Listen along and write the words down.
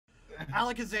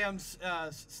Alakazam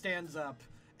stands up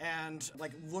and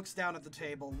like looks down at the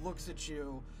table, looks at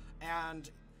you, and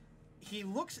he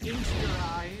looks into your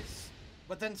eyes,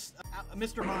 but then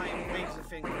Mr. Mime waves a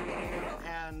finger,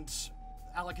 and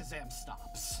Alakazam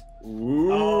stops.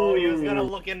 Ooh. Oh, he was gonna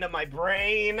look into my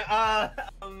brain.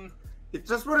 It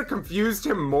just would have confused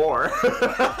him more.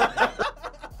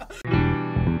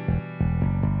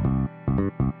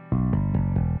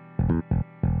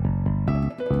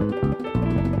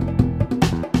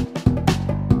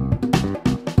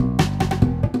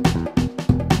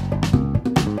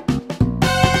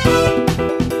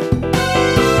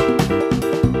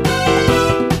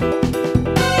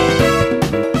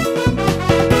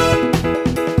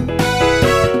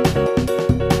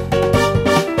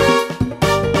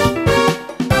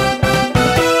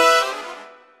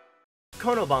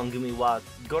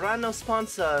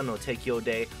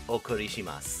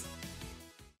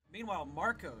 Meanwhile,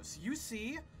 Marcos, you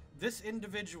see this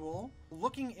individual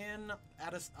looking in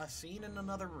at a scene in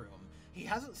another room. He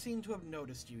hasn't seemed to have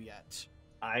noticed you yet.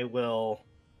 I will...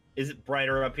 Is it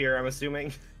brighter up here, I'm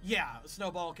assuming? Yeah,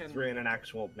 Snowball can... We're in an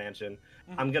actual mansion.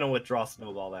 I'm gonna withdraw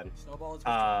Snowball then. Snowball is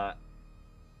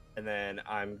and then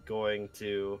I'm going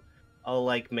to... I'll,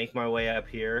 like, make my way up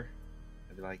here.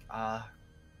 And be like,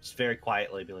 just very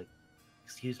quietly be like,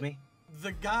 excuse me?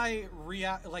 The guy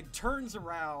turns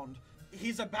around.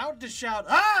 He's about to shout,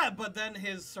 but then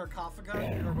his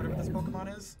sarcophagus, or whatever this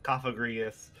Pokemon is.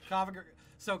 Cophagrigus.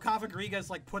 So Cophagrigus,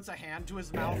 like, puts a hand to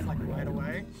his mouth, like, right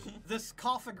away. This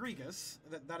Cophagrigus,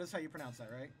 that is how you pronounce that,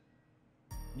 right?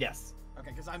 Yes.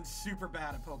 Okay, because I'm super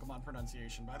bad at Pokemon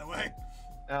pronunciation, by the way.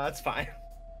 That's fine.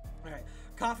 Okay,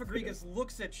 Cophagrigus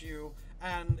looks at you,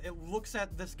 and it looks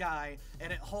at this guy,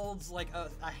 and it holds, like, a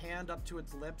hand up to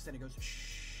its lips, and it goes,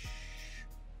 shh,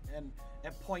 and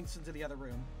it points into the other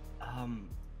room.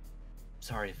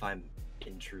 Sorry if I'm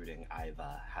intruding. I've,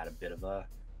 had a bit of a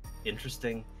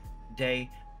interesting day.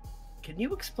 Can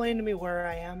you explain to me where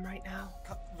I am right now?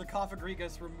 The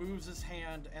Cophagrigus removes his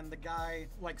hand, and the guy,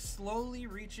 like, slowly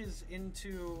reaches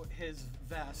into his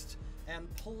vest and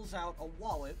pulls out a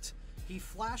wallet. He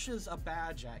flashes a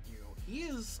badge at you. He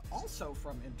is also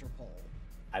from Interpol.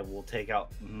 I will take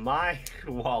out my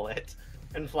wallet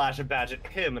and flash a badge at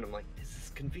him, and I'm like, this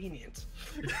is convenient.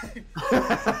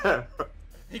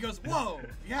 He goes, whoa,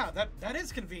 yeah, that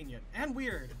is convenient and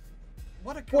weird.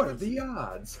 What are the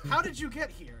odds? How did you get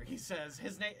here? He says.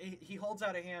 His name. He holds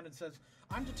out a hand and says,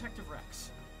 "I'm Detective Rex."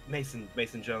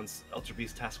 Mason Jones, Ultra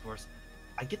Beast Task Force.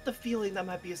 I get the feeling that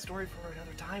might be a story for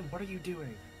another time. What are you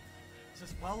doing? He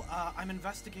says, "Well, I'm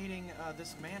investigating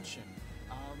this mansion.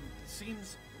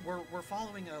 Seems we're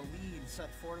following a lead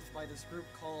set forth by this group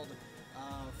called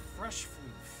Fresh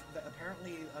Floof. That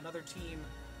apparently another team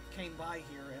came by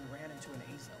here and ran into an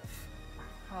Azelf."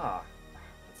 Huh.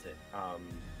 That's it. Oh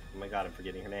my god, I'm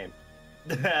forgetting her name.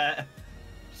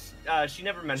 She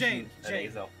never mentioned an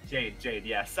Azelf. Jade,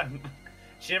 yes.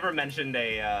 She never mentioned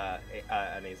an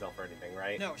Azelf or anything,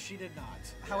 right? No, she did not.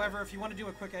 Yeah. However, if you want to do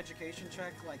a quick education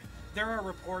check, like, there are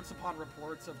reports upon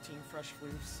reports of Team Fresh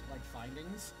Floof's, like,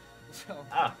 findings. So...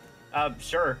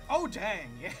 sure. Oh, dang,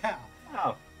 yeah.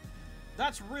 Oh.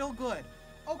 That's real good.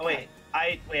 Okay. Oh, wait,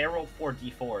 I rolled 4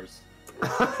 d4s.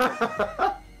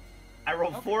 I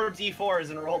rolled 4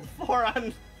 d4s and rolled 4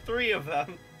 on 3 of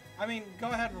them. I mean, go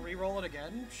ahead and re-roll it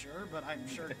again, sure, but I'm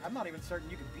not even certain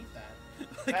you can beat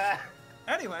that.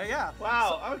 Anyway, yeah.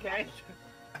 Wow, okay.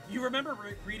 You remember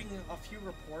reading a few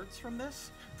reports from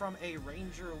a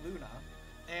Ranger Luna,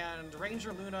 and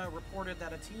Ranger Luna reported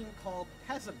that a team called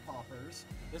Peasant Poppers,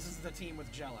 this is the team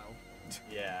with Jello,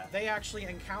 yeah, they actually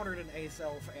encountered an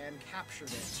Azelf and captured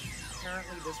it.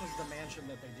 Apparently this was the mansion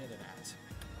that they did it at.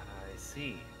 I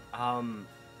see.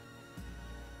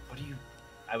 What do you...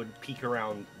 I would peek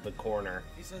around the corner.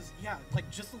 He says, yeah, like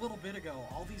just a little bit ago,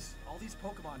 all these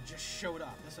Pokemon just showed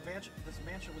up. This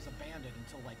mansion was abandoned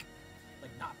until like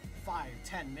not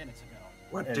 5-10 minutes ago.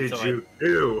 What did you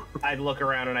do? I'd look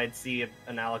around and I'd see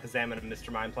an Alakazam and a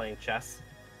Mr. Mime playing chess.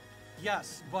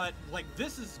 Yes, but like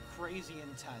this is crazy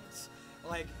intense.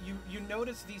 Like you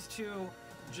notice these two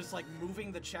just like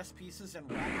moving the chess pieces in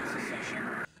rapid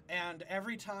succession, and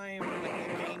every time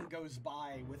like the game goes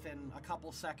by, within a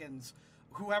couple seconds,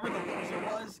 whoever the loser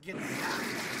was gets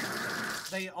zapped.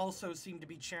 They also seem to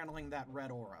be channeling that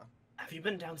red aura. Have you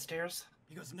been downstairs?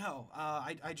 He goes, no,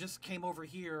 I just came over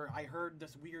here, I heard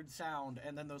this weird sound,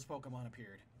 and then those Pokemon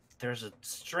appeared. There's a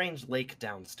strange lake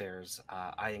downstairs.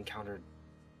 I encountered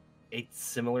a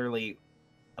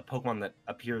Pokemon that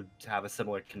appeared to have a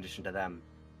similar condition to them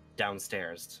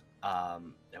downstairs.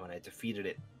 And when I defeated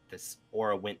it, this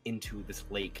aura went into this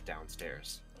lake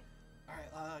downstairs.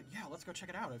 All right, yeah, let's go check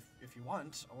it out if you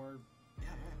want, or yeah.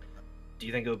 Do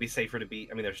you think it would be safer to be?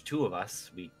 I mean, there's two of us.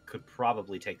 We could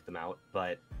probably take them out,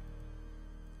 but.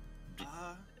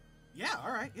 Yeah.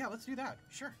 All right. Yeah, let's do that.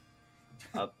 Sure.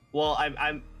 Well,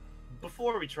 I'm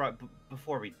before we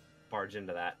barge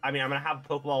into that. I mean, I'm gonna have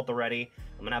Pokeball at the ready.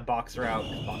 I'm gonna have Boxer out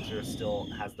because Boxer still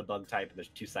has the bug type, and there's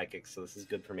 2 psychics, so this is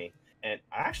good for me. And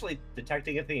I'm actually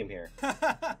detecting a theme here.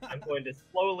 I'm going to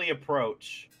slowly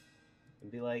approach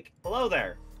and be like, "Hello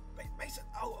there." Mason.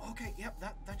 Oh, okay. Yep.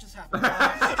 That just happened.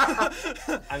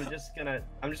 I'm just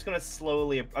gonna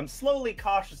slowly,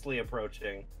 cautiously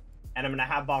approaching, and I'm gonna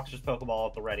have Boxer's Pokeball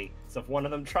at the ready. So if one of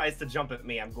them tries to jump at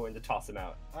me, I'm going to toss him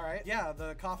out. All right. Yeah.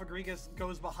 The Cophagrigus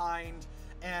goes behind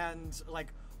and like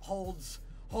holds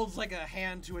like a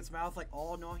hand to its mouth, like,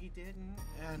 oh no, he didn't.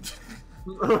 And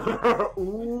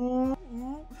Ooh.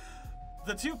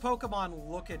 the 2 Pokemon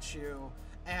look at you.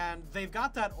 And they've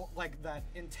got that that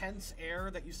intense air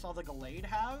that you saw the Gallade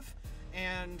have,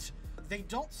 and they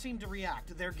don't seem to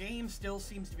react. Their game still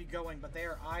seems to be going, but they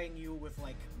are eyeing you with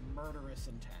like murderous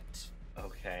intent.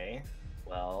 Okay.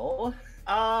 Well,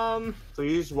 So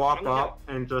you just walk up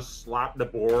and just slap the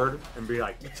board and be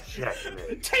like,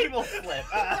 checkmate. Table flip.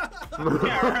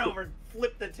 Yeah, over,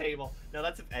 flip the table. No,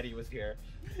 that's if Eddie was here.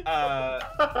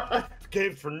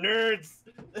 Game for nerds.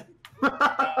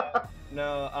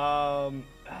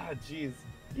 Jeez.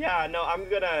 Yeah, no,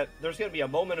 there's gonna be a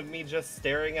moment of me just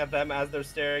staring at them as they're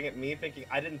staring at me, thinking,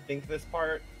 I didn't think this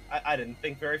part, I didn't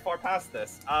think very far past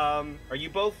this. Are you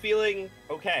both feeling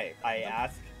okay? I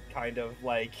ask, kind of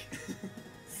like,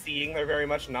 seeing they're very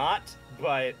much not,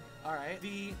 but... Alright,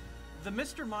 the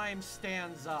Mr. Mime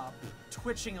stands up,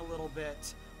 twitching a little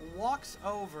bit, walks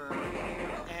over,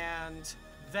 and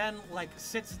then, like,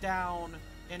 sits down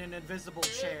in an invisible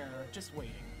chair, just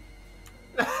waiting.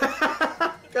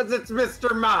 Because it's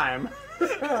Mr. Mime.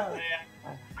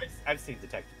 I've seen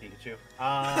Detective Pikachu.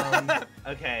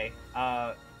 Okay.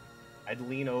 I'd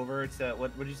lean over to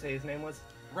what did you say his name was?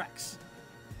 Rex.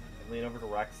 I'd lean over to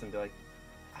Rex and be like,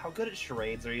 "How good at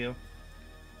charades are you?"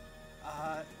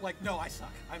 No, I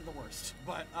suck. I'm the worst.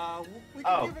 But we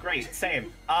can give it... great,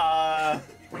 same.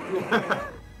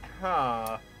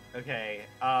 Okay.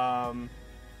 I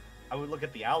would look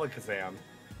at the Alakazam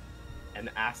and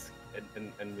ask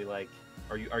and be like,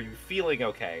 are you feeling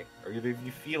okay? Are you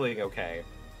feeling okay?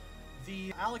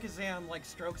 The Alakazam like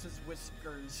strokes his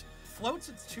whiskers, floats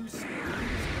its 2 spoons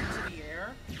into the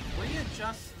air,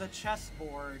 readjusts the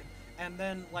chessboard, and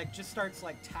then like just starts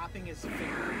like tapping his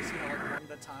fingers, like one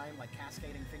at a time, like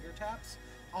cascading finger taps,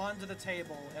 onto the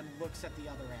table and looks at the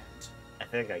other end. I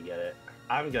think I get it.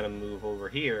 I'm gonna move over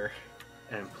here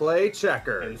And play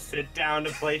checkers. and sit down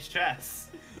to play chess.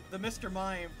 The Mr.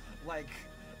 Mime, like,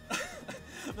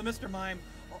 the Mr. Mime,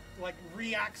 like,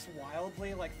 reacts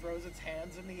wildly, like, throws its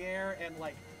hands in the air and,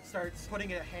 like, starts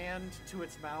putting a hand to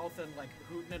its mouth and, like,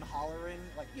 hooting and hollering,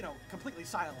 like, completely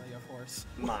silently, of course.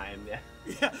 Mime, yeah.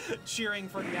 Yeah, cheering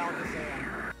for the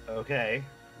Alakazam. Okay.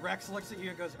 Rex looks at you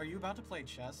and goes, are you about to play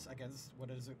chess against, what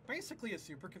is it, basically a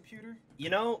supercomputer?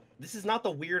 This is not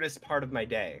the weirdest part of my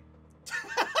day.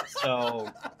 So...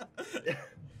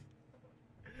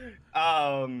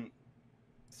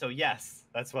 So yes,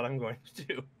 that's what I'm going to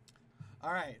do.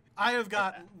 All right. I have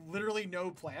got literally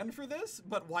no plan for this,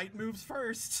 but White moves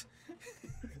first.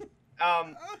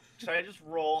 Should I just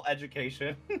roll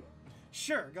education?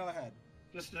 Sure, go ahead.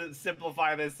 Just to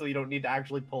simplify this so you don't need to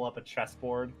actually pull up a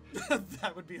chessboard.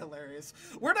 That would be hilarious.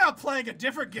 We're now playing a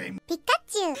different game.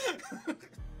 Pikachu!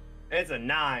 It's a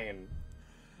 9.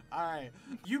 Alright.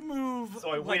 You move...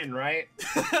 So I win, right?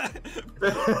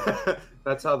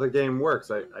 That's how the game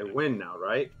works. I win now,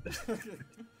 right?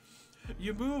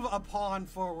 You move a pawn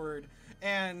forward,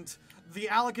 and the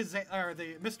Alakazam, or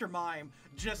the Mr. Mime,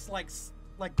 just like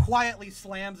quietly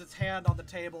slams its hand on the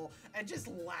table and just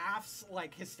laughs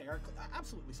like hysterically,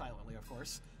 absolutely silently, of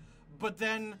course. But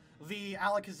then the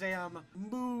Alakazam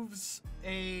moves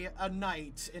a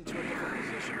knight into a different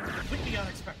position, in a completely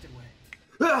unexpected way.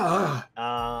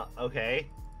 Okay.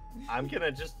 I'm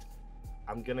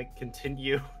gonna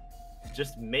continue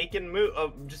just making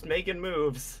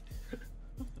moves.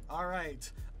 All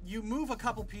right. You move a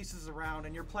couple pieces around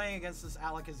and you're playing against this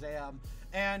Alakazam,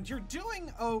 and you're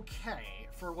doing okay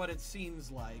for what it seems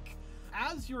like.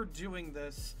 As you're doing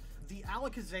this, the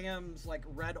Alakazam's like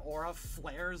red aura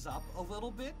flares up a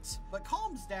little bit, but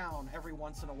calms down every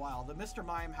once in a while. The Mr.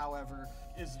 Mime, however,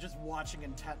 is just watching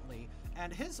intently,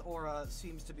 and his aura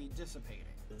seems to be dissipating.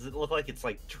 Does it look like it's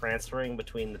like transferring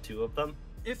between the two of them?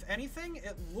 If anything,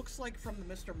 it looks like from the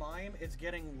Mr. Mime, it's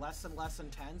getting less and less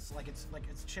intense, like it's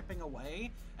chipping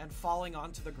away and falling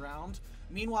onto the ground.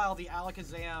 Meanwhile, the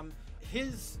Alakazam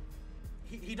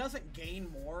he doesn't gain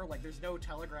more. Like, there's no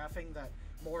telegraphing that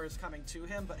more is coming to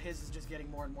him, but his is just getting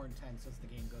more and more intense as the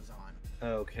game goes on.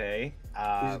 Okay.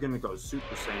 He's gonna go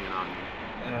Super Saiyan on me.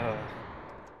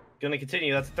 Gonna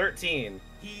continue. That's 13.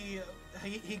 He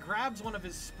grabs one of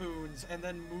his spoons and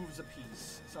then moves a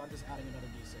piece. So I'm just adding another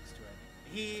d6 to it.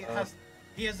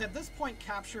 He has at this point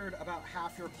captured about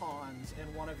half your pawns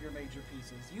and one of your major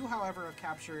pieces. You, however, have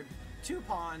captured 2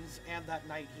 pawns and that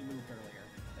knight he moved earlier.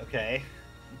 Okay.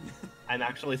 I'm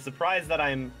actually surprised that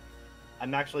I'm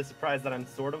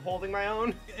sort of holding my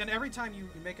own. And every time you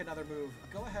make another move,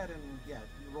 go ahead and you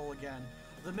roll again.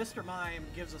 The Mr. Mime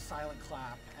gives a silent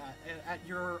clap at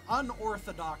your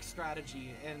unorthodox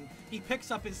strategy, and he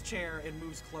picks up his chair and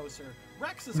moves closer.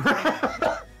 Rex is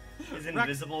his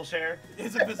invisible chair.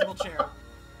 His invisible chair.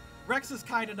 Rex is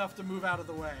kind enough to move out of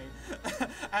the way,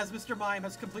 as Mr. Mime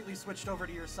has completely switched over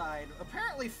to your side,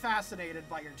 apparently fascinated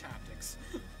by your tactics.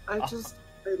 I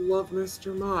love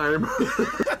Mr. Mime.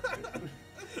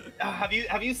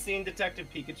 Have you seen Detective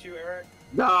Pikachu, Eric?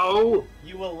 No!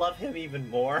 You will love him even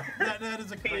more. That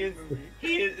is a great movie.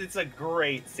 It's a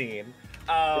great scene.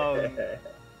 Okay.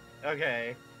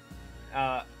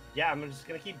 Yeah, I'm just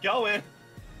gonna keep going.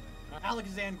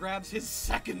 Alexandria grabs his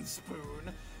second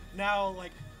spoon, now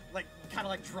kind of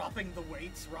like dropping the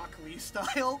weights Rock Lee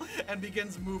style, and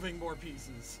begins moving more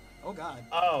pieces. Oh god.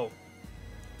 Oh.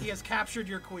 He has captured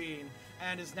your queen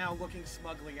and is now looking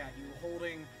smugly at you,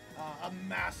 holding a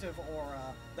massive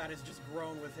aura that has just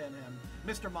grown within him.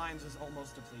 Mr. Mimes is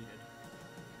almost depleted.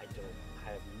 I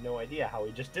have no idea how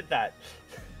he just did that.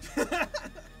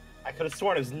 I could have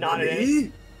sworn he was not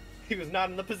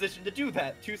in the position to do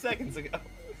that 2 seconds ago.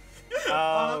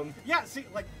 Yeah, see,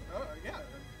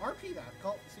 RP that.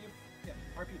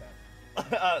 RP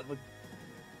that. Look,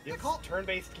 it's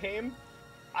turn-based game.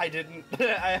 I didn't.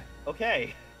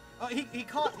 Okay. He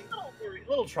caught. A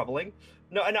little troubling.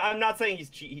 No, I'm not saying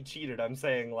he cheated. I'm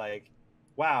saying like,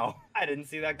 wow, I didn't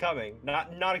see that coming.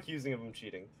 Not accusing of him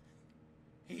cheating.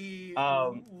 He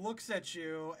looks at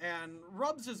you and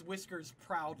rubs his whiskers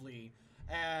proudly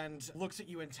and looks at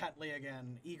you intently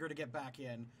again, eager to get back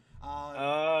in.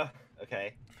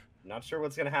 Okay. Not sure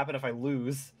what's gonna happen if I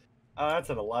lose. That's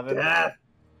an 11. Yeah.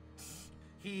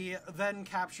 He then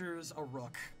captures a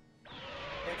rook.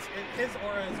 His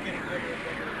aura is getting bigger and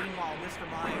bigger. Meanwhile, Mr.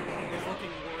 Mime is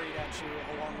looking worried at you,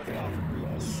 along with Alfred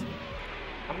Rubus.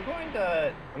 I'm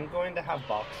going to have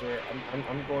Boxer.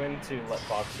 I'm going to let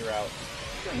Boxer out.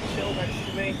 He's gonna chill next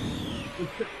to me.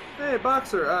 Hey,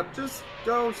 Boxer, just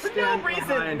go stand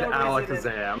behind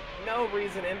Alakazam. No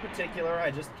reason in particular.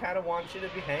 I just kind of want you to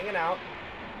be hanging out.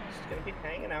 Just gonna be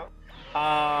hanging out.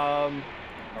 All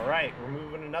right, we're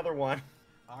moving another one.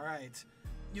 All right,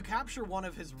 you capture one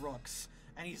of his rooks,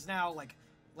 and he's now like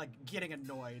getting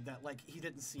annoyed that he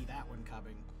didn't see that one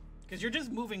coming. Because you're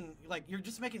just moving, you're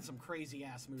just making some crazy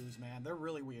ass moves, man. They're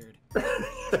really weird.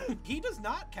 He does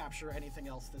not capture anything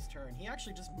else this turn. He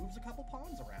actually just moves a couple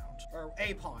pawns around. Or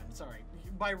a pawn, sorry.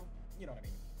 By, you know what I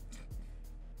mean.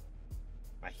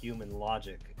 My human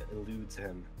logic eludes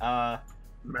him. My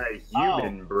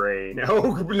human brain.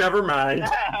 Oh, never mind.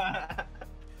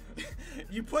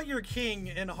 You put your king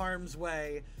in harm's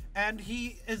way, and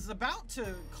he is about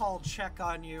to call check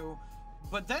on you,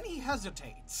 but then he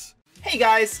hesitates. Hey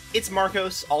guys, it's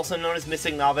Marcos, also known as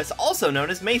Missing Novice, also known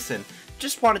as Mason.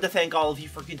 Just wanted to thank all of you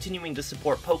for continuing to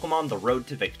support Pokemon The Road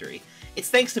to Victory. It's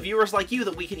thanks to viewers like you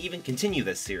that we can even continue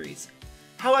this series.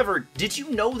 However, did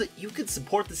you know that you could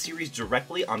support the series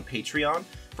directly on Patreon?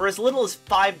 For as little as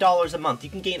 $5 a month, you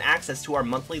can gain access to our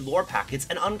monthly lore packets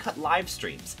and uncut live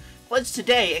streams. Pledge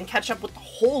today and catch up with the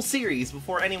whole series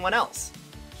before anyone else.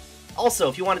 Also,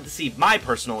 if you wanted to see my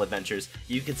personal adventures,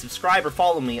 you can subscribe or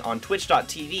follow me on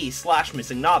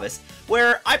twitch.tv/missingnovice,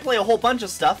 where I play a whole bunch of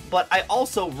stuff, but I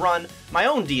also run my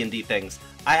own D&D things.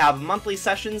 I have monthly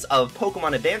sessions of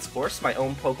Pokemon Advanced Course, my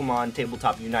own Pokemon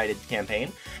Tabletop United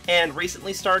campaign, and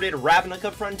recently started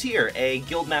Ravnica Frontier, a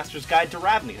Guildmaster's Guide to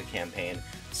Ravnica campaign.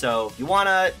 So if you want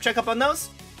to check up on those,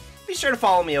 be sure to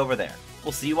follow me over there.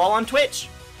 We'll see you all on Twitch!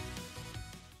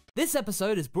 This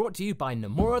episode is brought to you by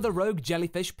Nomura the Rogue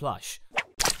Jellyfish Plush.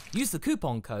 Use the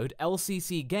coupon code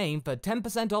LCCGame for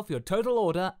 10% off your total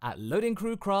order at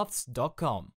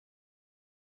loadingcrewcrafts.com.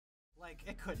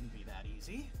 It couldn't be that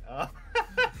easy.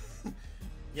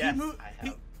 Yes, I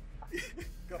have.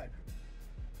 Go ahead.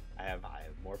 I have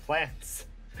more plans.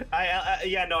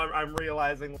 I'm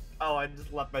realizing. Oh, I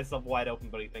just left myself wide open,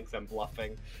 but he thinks I'm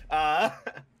bluffing. I'm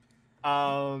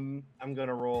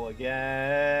gonna roll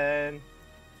again.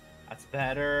 That's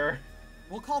better.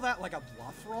 We'll call that a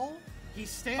bluff roll. He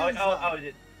stands up.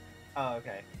 Oh,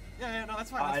 okay. Yeah, no,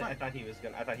 that's fine. That's fine. I thought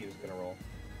he was gonna roll.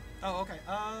 Oh, okay.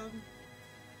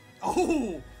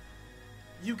 Oh!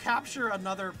 You capture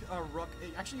another rook.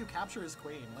 Actually, you capture his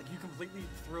queen. Like, you completely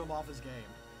threw him off his game.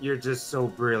 You're just so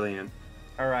brilliant.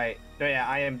 Alright. So yeah,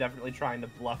 I am definitely trying to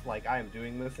bluff like I am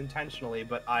doing this intentionally,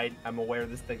 but I'm aware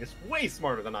this thing is way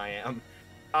smarter than I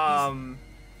am.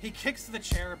 He kicks the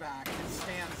chair back and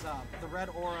stands up. The red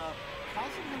aura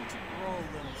causing him to grow a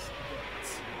little bit.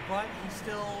 But he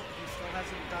still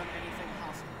hasn't done anything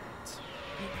hostile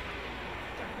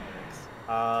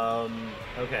yet.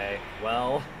 Okay.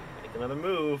 Well, make another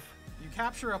move. You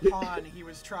capture a pawn he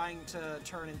was trying to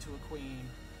turn into a queen,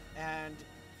 and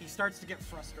he starts to get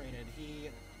frustrated. He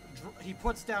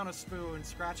puts down a spoon,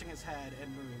 scratching his head,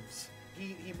 and moves.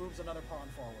 He moves another pawn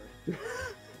forward.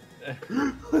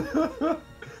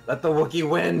 Let the Wookiee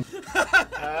win.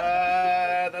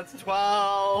 That's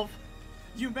 12.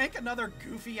 You make another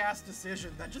goofy-ass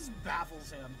decision that just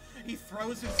baffles him. He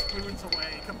throws his spoons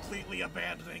away, completely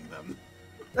abandoning them.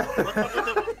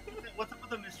 What's up with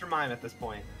the Mr. Mime at this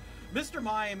point? Mr.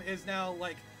 Mime is now,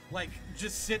 like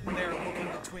just sitting there looking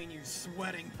between you,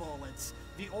 sweating bullets.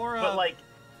 The aura... But, like...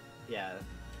 Yeah.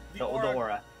 The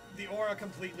aura. The aura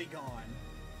completely gone.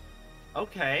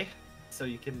 Okay. So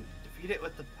you can defeat it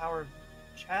with the power of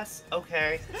chess?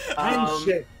 Okay.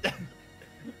 Shit.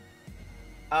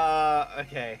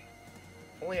 Okay.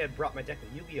 If only I'd brought my deck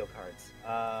of Yu-Gi-Oh cards.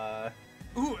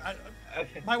 Ooh,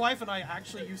 Okay. my wife and I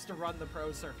actually used to run the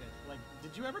pro circuit. Like,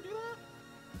 did you ever do that?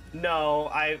 No,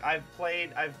 I've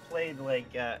played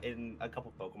like in a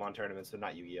couple Pokemon tournaments, but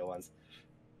not Yu-Gi-Oh ones.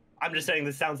 I'm just saying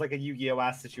this sounds like a Yu-Gi-Oh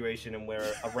ass situation, and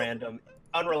where a random,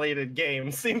 unrelated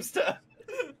game seems to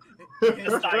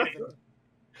exciting.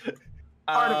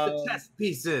 Part of the chess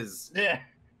pieces. Yeah,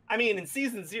 I mean in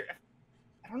Season 0,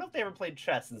 I don't know if they ever played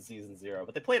chess in Season 0,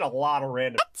 but they played a lot of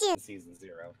random in Season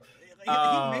 0.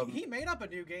 He made up a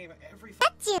new game every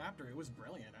chapter. It was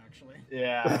brilliant, actually.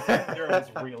 Yeah, Zero was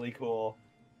really cool.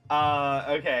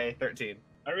 Okay, 13.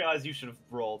 I realized you should have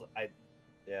rolled.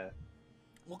 Yeah.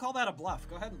 We'll call that a bluff.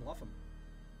 Go ahead and bluff him.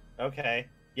 Okay.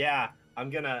 Yeah, I'm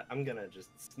gonna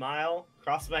just smile,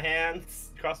 cross my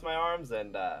hands, cross my arms,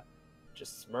 and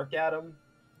just smirk at him.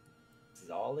 This is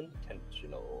all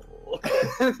intentional.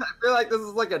 I feel like this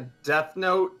is like a Death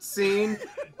Note scene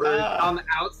where on the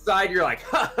outside you're like,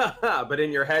 ha ha ha, but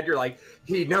in your head you're like,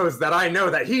 he knows that I know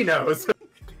that he knows.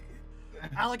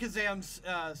 Alakazam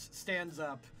stands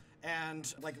up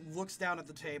and like looks down at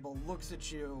the table, looks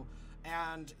at you,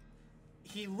 and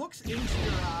he looks into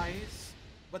your eyes,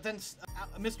 but then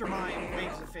Mr. Mime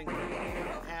waves a finger,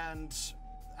 and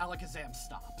Alakazam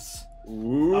stops.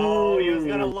 Ooh. Oh, he was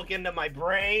gonna look into my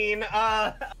brain.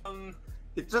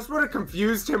 It just would have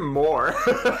confused him more.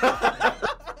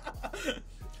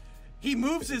 He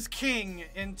moves his king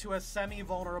into a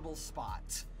semi-vulnerable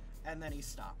spot, and then he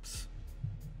stops.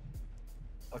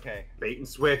 Okay. Bait and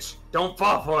switch. Don't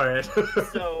fall for it.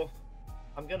 So,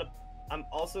 I'm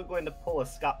also going to pull a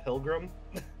Scott Pilgrim,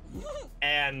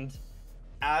 and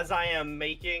as I am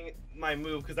making my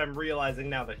move, because I'm realizing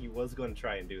now that he was going to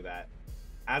try and do that,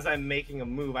 as I'm making a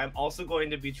move, I'm also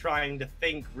going to be trying to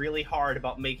think really hard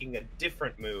about making a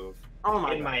different move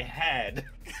in my head.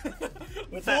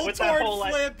 with that whole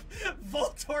flip,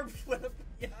 Voltorb flip,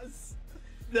 yes.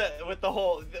 With the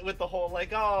whole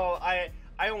like, oh, I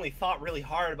only thought really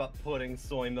hard about putting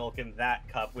soy milk in that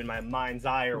cup in my mind's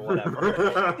eye or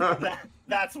whatever.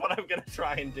 That's what I'm gonna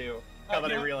try and do. Now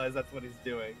that I realize that's what he's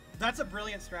doing. That's a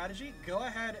brilliant strategy. Go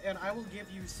ahead, and I will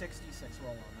give you 66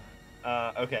 roll on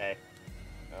that. Okay.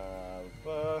 Oh.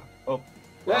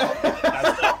 Well,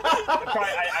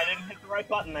 I didn't hit the right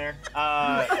button there.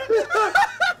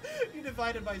 You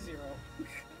divided by 0.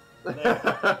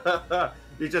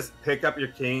 You just pick up your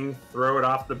king, throw it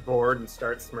off the board, and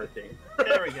start smirking.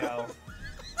 There we go.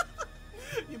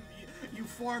 You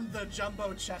formed the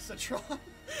jumbo chessatron.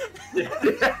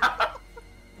 Yeah.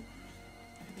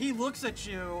 He looks at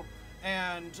you,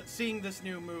 and seeing this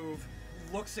new move,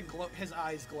 looks and his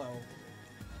eyes glow.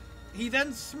 He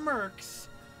then smirks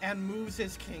and moves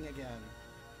his king again.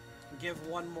 Give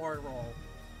one more roll.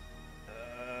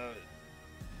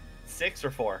 6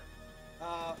 or 4?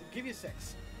 Give you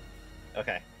 6.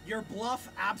 Okay. Your bluff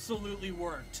absolutely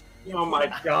worked. Oh my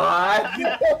god!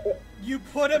 You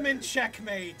put him in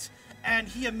checkmate, and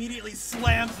he immediately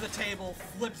slams the table,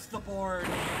 flips the board,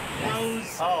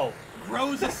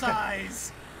 grows a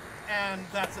size, and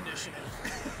that's initiative.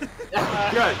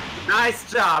 Good.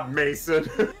 Nice job, Mason.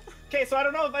 Okay, so I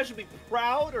don't know if I should be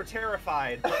proud or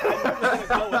terrified, but I'm gonna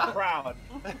go with proud.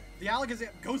 The Alakazam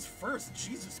goes first,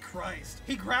 Jesus Christ.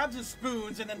 He grabs his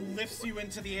spoons and then lifts you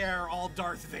into the air all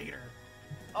Darth Vader.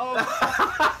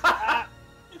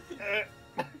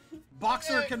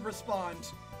 Boxer can respond.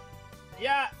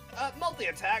 Yeah,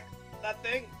 multi-attack. That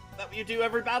thing that you do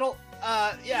every battle.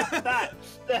 Yeah, that.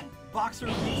 Boxer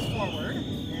leaps forward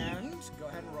and go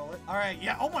ahead and roll it. All right,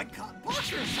 yeah. Oh my God,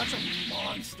 Boxer is such a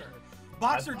monster.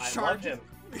 Boxer charges.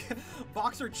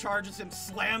 Boxer charges him,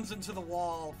 slams into the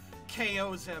wall,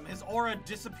 KOs him. His aura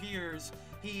disappears.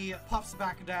 He puffs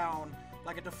back down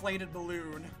like a deflated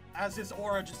balloon as his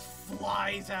aura just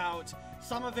flies out.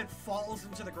 Some of it falls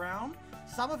into the ground,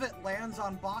 some of it lands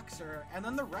on Boxer, and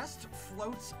then the rest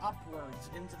floats upwards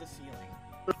into the ceiling.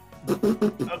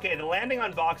 Okay, the landing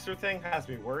on Boxer thing has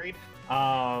me worried.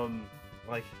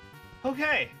 Like,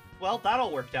 okay, well, that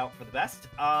all worked out for the best.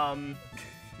 I'm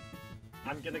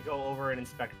gonna go over and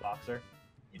inspect Boxer.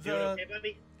 You doing okay,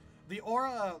 buddy? The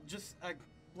aura just,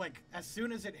 like, as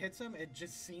soon as it hits him, it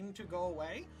just seemed to go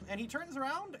away. And he turns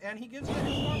around and he gives it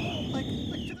his normal, like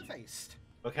to the face.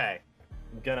 Okay,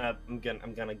 I'm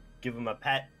gonna give him a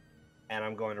pet, and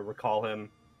I'm going to recall him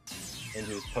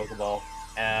into his Pokeball,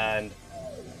 and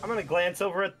I'm gonna glance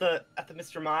over at the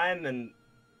Mr. Mime and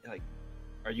like,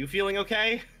 are you feeling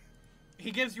okay? He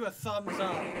gives you a thumbs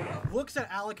up, looks at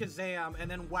Alakazam, and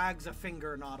then wags a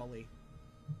finger naughtily.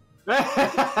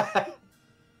 I'm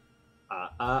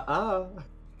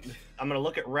gonna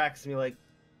look at Rex and be like,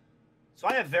 so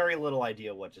I have very little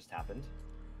idea what just happened,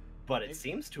 but it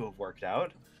seems to have worked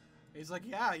out. He's like,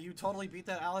 yeah, you totally beat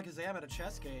that Alakazam at a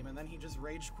chess game, and then he just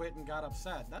rage quit and got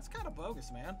upset. That's kind of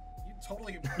bogus, man. You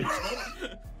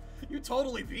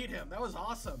totally beat him. That was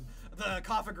awesome. The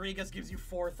Cofagrigus gives you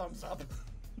 4 thumbs up.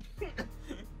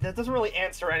 That doesn't really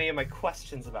answer any of my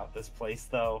questions about this place,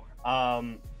 though.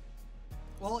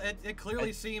 Well, it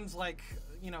clearly seems like,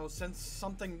 you know, since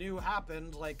something new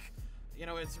happened, like, you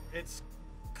know, it's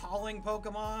calling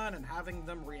Pokemon and having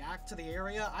them react to the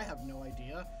area. I have no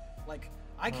idea. Like,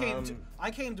 I came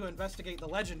to investigate the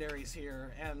legendaries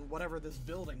here and whatever this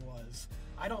building was.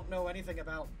 I don't know anything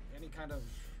about any kind of.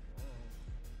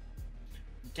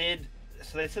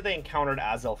 So they said they encountered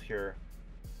Azelf here.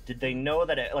 Did they know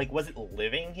that it, like, was it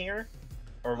living here,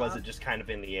 or was it just kind of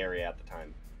in the area at the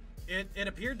time? It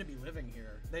appeared to be living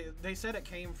here. They said it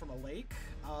came from a lake.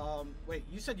 Wait,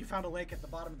 you said you found a lake at the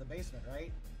bottom of the basement,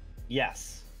 right?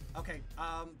 Yes. Okay.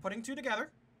 Putting 2 together,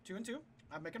 2 and 2.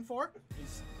 I'm making 4.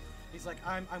 He's like,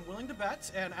 I'm willing to bet,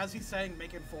 and as he's saying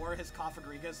making 4, his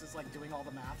Cofagrigus is like doing all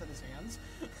the math in his hands.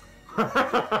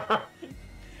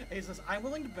 He says, I'm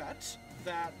willing to bet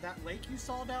that lake you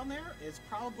saw down there is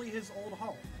probably his old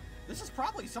home. This is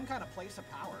probably some kind of place of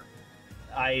power.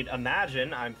 I'd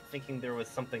imagine. I'm thinking there was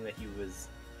something that he was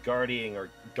guarding. I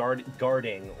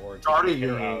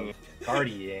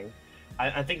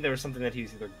think there was something that he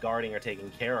was either guarding or taking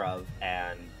care of,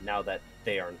 and now that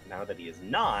he is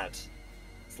not,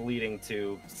 it's leading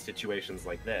to situations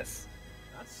like this.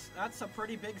 That's a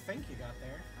pretty big think you got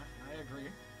there. I agree.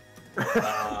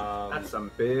 That's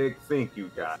some big think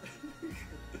you got.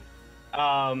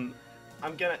 I'm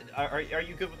gonna. Are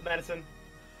you good with medicine?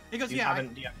 He goes, yeah.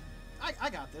 I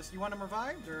got this. You want him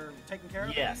revived or taken care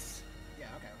of? Yes. Yeah.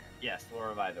 Okay. Yes, we'll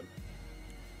revive him.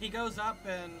 He goes up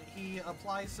and he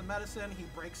applies some medicine. He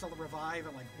breaks all the revive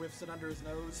and like whiffs it under his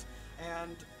nose,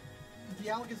 and the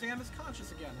Alakazam is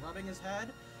conscious again, rubbing his head,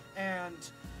 and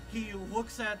he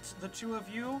looks at the 2 of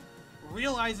you,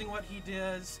 realizing what he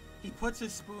does. He puts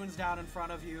his spoons down in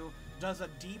front of you, does a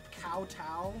deep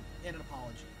kowtow in an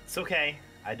apology. It's okay.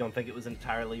 I don't think it was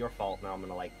entirely your fault. Now I'm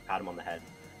gonna like pat him on the head.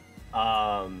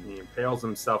 He impales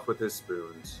himself with his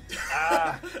spoons.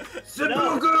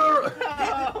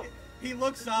 No. He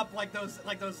looks up like those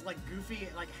goofy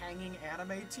hanging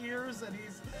anime tears, and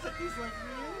he's like,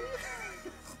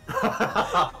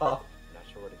 not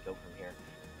sure where to go from here.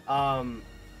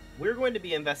 We're going to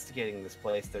be investigating this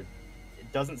place. It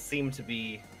doesn't seem to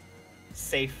be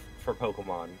safe for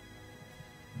Pokemon.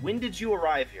 When did you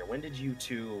arrive here? When did you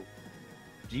two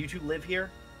live here?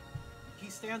 He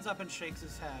stands up and shakes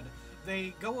his head.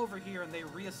 They go over here and they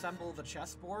reassemble the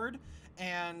chessboard,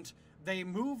 and they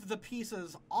move the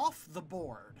pieces off the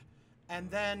board, and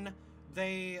then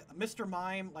Mr.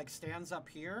 Mime stands up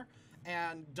here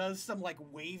and does some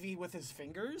wavy with his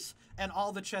fingers, and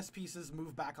all the chess pieces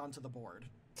move back onto the board.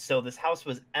 So this house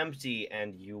was empty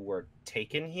and you were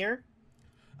taken here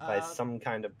by some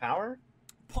kind of power?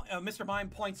 Mr. Mime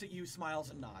points at you,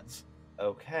 smiles, and nods.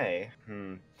 Okay.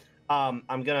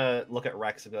 I'm gonna look at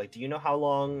Rex and be like, do you know how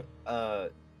long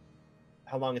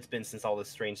it's been since all this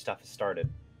strange stuff has started?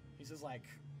 He says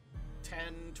 10,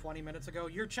 20 minutes ago.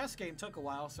 Your chess game took a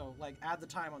while, so add the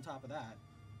time on top of that.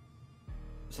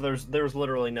 So there was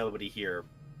literally nobody here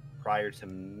prior to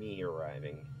me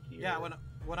arriving here. Yeah,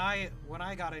 When I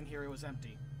got in here, it was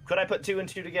empty. Could I put 2 and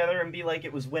 2 together and be like,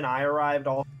 it was when I arrived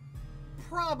all?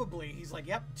 Probably. He's like,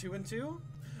 yep, 2 and 2.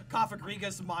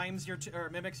 Kafagrigas mimes your or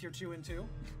mimics your 2 and 2.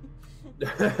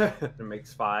 It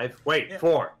makes 5. Wait, Yeah.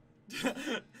 4.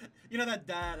 You know that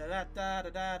da da da da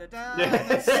da da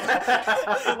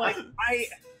da. Like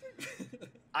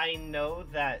I know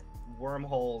that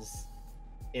wormholes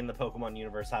in the Pokemon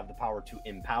universe have the power to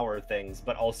empower things,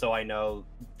 but also I know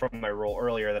from my role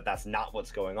earlier that that's not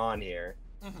what's going on here.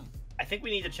 Mhm. I think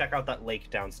we need to check out that lake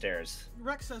downstairs.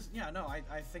 Rex says, yeah, no,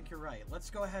 I think you're right. Let's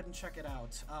go ahead and check it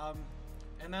out.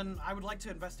 And then I would like to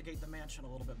investigate the mansion a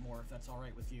little bit more, if that's all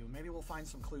right with you. Maybe we'll find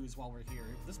some clues while we're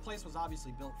here. This place was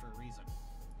obviously built for a reason.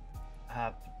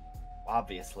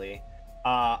 Obviously.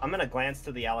 I'm gonna glance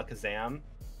to the Alakazam,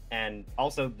 and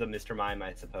also the Mr. Mime,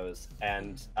 I suppose,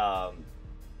 and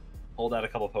hold out a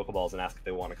couple Pokeballs and ask if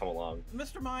they want to come along.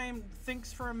 Mr. Mime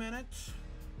thinks for a minute,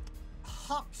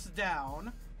 hops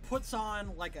down, puts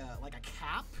on like a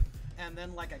cap, and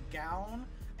then like a gown,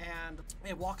 and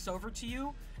it walks over to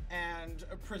you and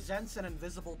presents an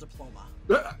invisible diploma.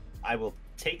 I will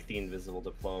take the invisible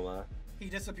diploma. He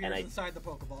disappears inside the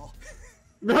Pokeball.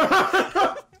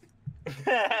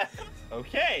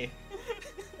 Okay.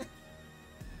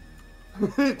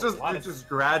 We just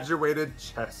graduated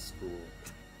chess school.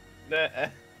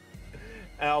 And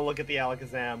I'll look at the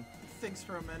Alakazam. Thinks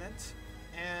for a minute,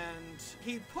 and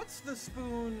he puts the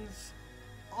spoons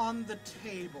on the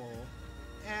table,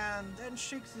 and then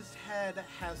shakes his head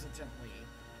hesitantly.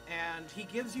 And he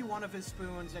gives you one of his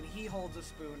spoons, and he holds a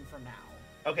spoon for now.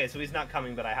 Okay, so he's not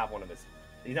coming, but I have one of his.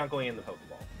 He's not going in the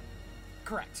Pokeball.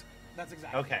 Correct. That's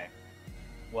exactly. Okay.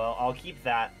 Well, I'll keep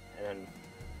that, and then...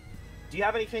 Do you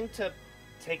have anything to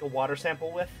take a water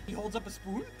sample with? He holds up a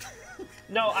spoon?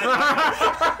 No,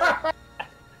 I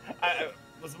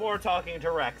was more talking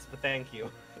to Rex, but thank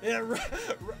you. Yeah,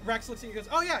 Rex looks at you and goes,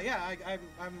 oh yeah,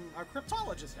 I'm a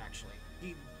cryptologist, actually.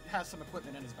 He has some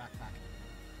equipment in his backpack.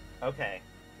 Okay.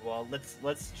 Well,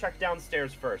 let's check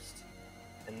downstairs first,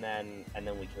 and then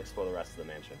we can explore the rest of the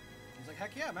mansion. He's like,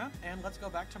 heck yeah, man. And let's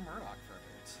go back to Murdoch for a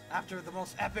bit. After the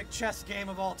most epic chess game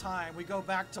of all time, we go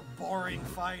back to boring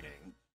fighting.